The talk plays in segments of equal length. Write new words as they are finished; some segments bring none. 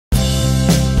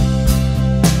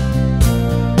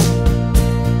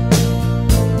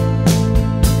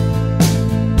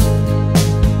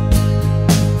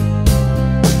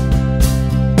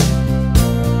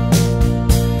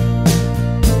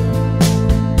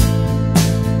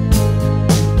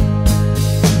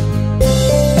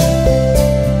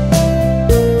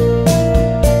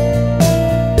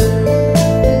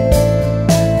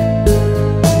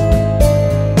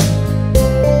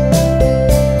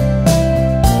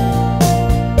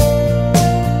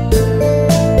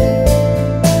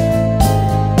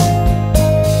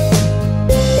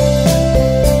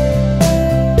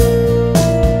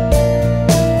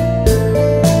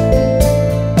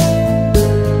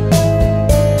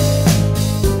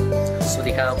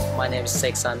My name is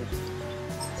Seksan.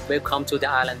 Welcome to the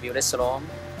Island View Restaurant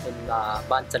in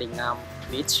Ban Taringam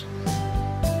Beach.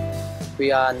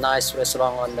 We are a nice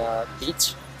restaurant on the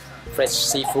beach, fresh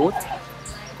seafood,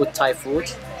 good Thai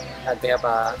food, and we have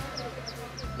a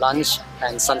lunch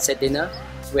and sunset dinner.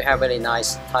 We have very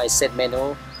nice Thai set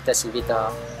menu that's with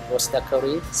roasted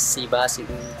curry, sea bass in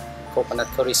coconut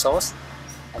curry sauce,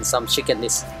 and some chicken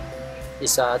dish.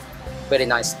 It's a very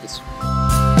nice dish.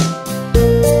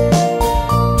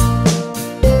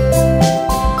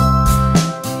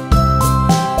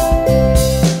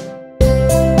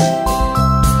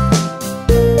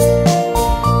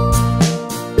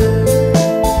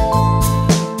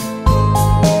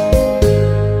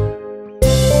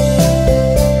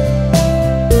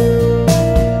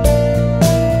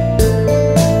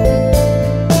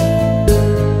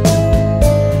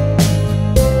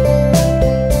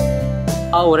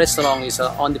 Our restaurant is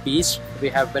on the beach. We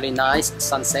have very nice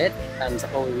sunset and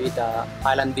with the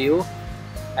island view,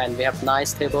 and we have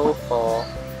nice table for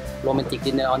romantic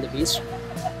dinner on the beach,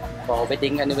 for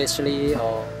wedding anniversary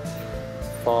or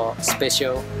for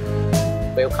special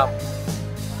welcome.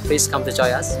 Please come to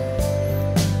join us.